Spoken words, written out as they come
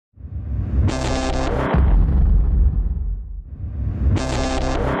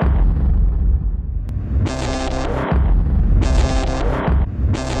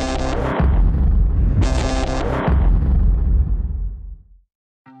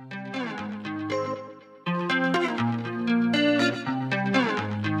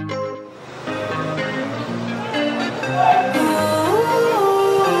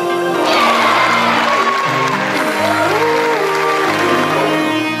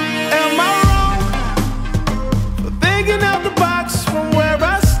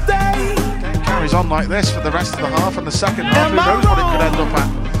like this for the rest of the half and the second half. Who knows what it could end up at?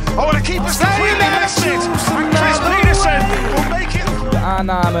 Oh, and the keeper's completely missed it. And Chris Peterson will make it. De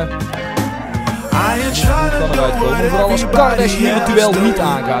aanname. Kan eruit komen, vooral als Kardes nu het duel niet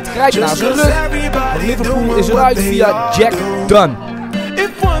aangaat. Grijpt naar zijn rug, maar Liverpool is eruit via Jack Dunn.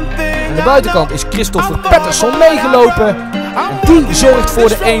 Aan de buitenkant is Kristoffer Peterson meegelopen. En die zorgt voor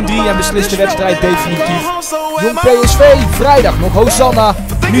de 1-3 en beslist de wedstrijd definitief. Jong PSV, vrijdag nog Hosanna.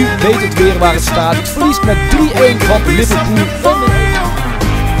 Nu weet het weer waar het staat. Het verliest met 3-1 van Liverpool.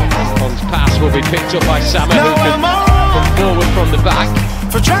 Pass will be picked up by Sammer, who can come forward from the back.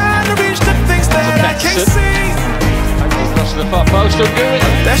 For trying to reach the things that I can't see. Across the far post, will do it.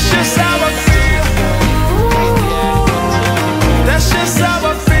 That's just how I feel. That's just how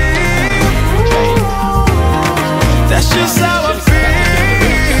I feel. That's just how I feel.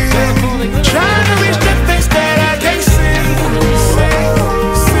 Trying to reach the things that I can't see.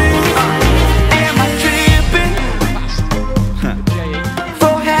 Am I tripping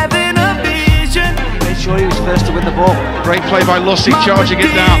for having a vision? Made sure he was first to win the ball. Great play by Lucy, charging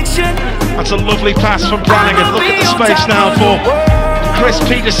it down. That's a lovely pass from Brannigan. Look at the space now for Chris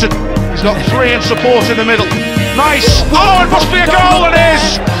Peterson. He's got three in support in the middle. Nice! Oh, it must be a goal, it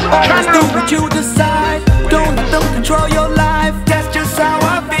is! Don't let you decide. Don't let them control your life. That's just how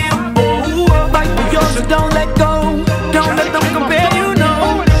I feel. Oh, fight for yours, so don't let go. Don't let them compare you,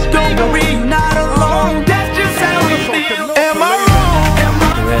 no. Don't worry, you're not alone. That's just how I feel. Am I wrong? Am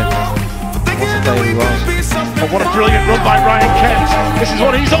I wrong? Oh, what a brilliant run by Ryan Kent. This is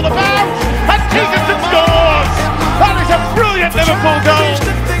what he's all about. And Peterson scores! That is a brilliant Liverpool goal.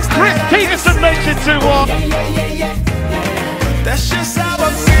 Chris Peterson makes it 2-1. That's just how I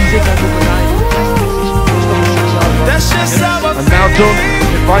feel. That's just how I feel. And now Dunn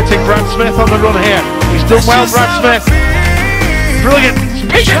inviting Brad Smith on the run here. He's done well, Brad Smith. Brilliant.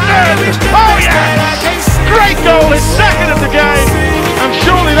 Peterson! Oh yes! Great goal, his second of the game. And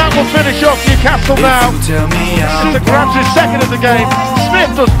surely that will finish off Newcastle now. Peterson grabs his second of the game.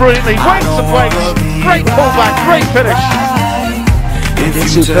 Smith does brilliantly, waits and waits. Great pullback, great finish.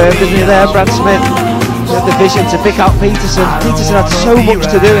 It's superb, isn't he there, Brad Smith? He had the vision to pick out Peterson. Peterson had so much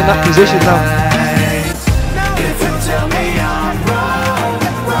to do in that position now.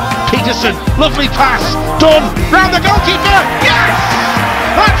 Peterson, lovely pass, done, round the goalkeeper, yes!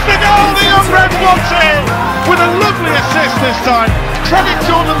 That's the goal the young Reds wanted! With a lovely assist this time. Credit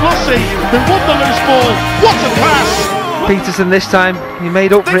Jordan Lucy, who won the loose ball. What a pass! Peterson this time, he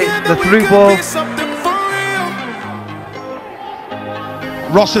made up for it, the through ball.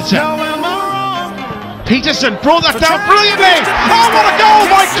 Rossiter. Peterson brought that down brilliantly! Oh, what a goal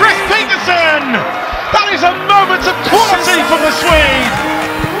by Chris Peterson! That is a moment of quality from the Swede!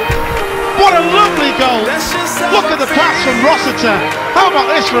 What a lovely goal! Look at the pass from Rossiter. How about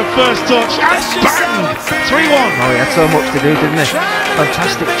this for a first touch? And bang! 3-1. Oh, he had so much to do, didn't he?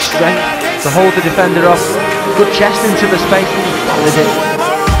 Fantastic strength to hold the defender off. Good chest into the space. That was it.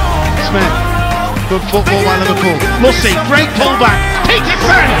 Smith. Good football by Liverpool. Lucy, great pullback.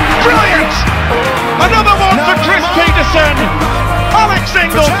 Peterson! Brilliant! Another one for Chris Peterson! Alex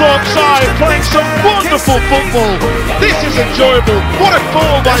Inglethorpe side playing some wonderful football. This is enjoyable. What a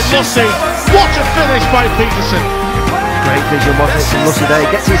ball by Lucy. What a finish by Peterson. Great vision, wasn't it, from Lucy there. He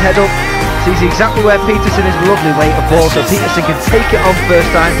gets his head up, sees exactly where Peterson is. Lovely weight of ball, so Peterson can take it on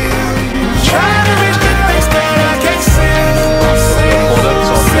first time.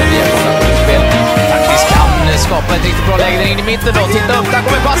 Faktiskt kan skapa ett riktigt bra läge in i mitten då. Titta upp, där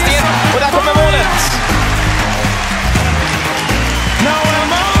kommer passningen och där kommer målet.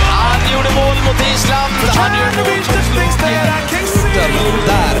 Han gjorde mål mot Island. Han gjorde mål mot Slovakien.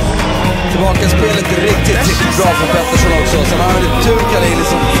 Där. Tillbaka spelet är riktigt bra för Pettersson också. Sen har han lite tur Kalili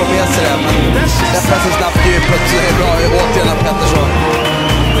som får med sig det. Men släpper sig snabbt djupet så det är bra återigen av Pettersson.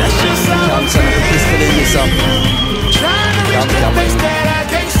 Chansen för Kristoffer Peterson. Kan man ju.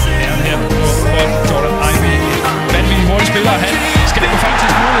 Her på Jordan Ivey. Vanvittig hurtig spiller. Han skaber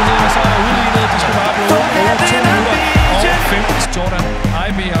faktisk muligheden, og så er udlignet. De skal bare bruge over 2 minutter og 15. Jordan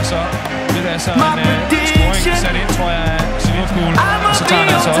Ivey, og så bliver det altså en scoring sat ind, tror jeg, til Liverpool. Og så tager han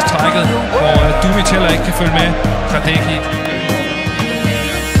altså også trækket, hvor Dumic heller ikke kan følge med Radecki.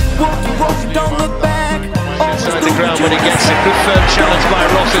 Inside the ground when he gets it. Good firm challenge by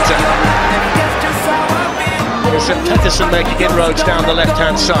Rossiter. Peterson making inroads down the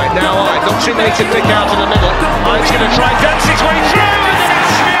left-hand side. Now got Trinity to pick out in the middle. Ives going to try and dance his way through.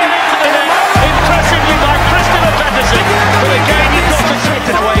 Impressively by Kristoffer Peterson. But again, you've got to take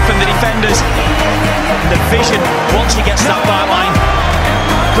it away from the defenders. The vision once he gets that byline.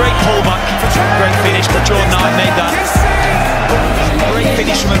 Great pullback, great finish, but Jordan Ive made that. Great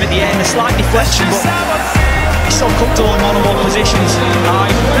finish from him at the end. slight deflection, but he's so comfortable in one-on-one positions,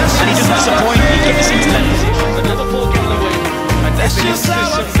 and he doesn't disappoint. He gets into them positions. And Liverpool get the win, and this is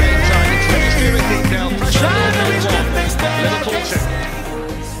some game time. It's everything down. Liverpool 2.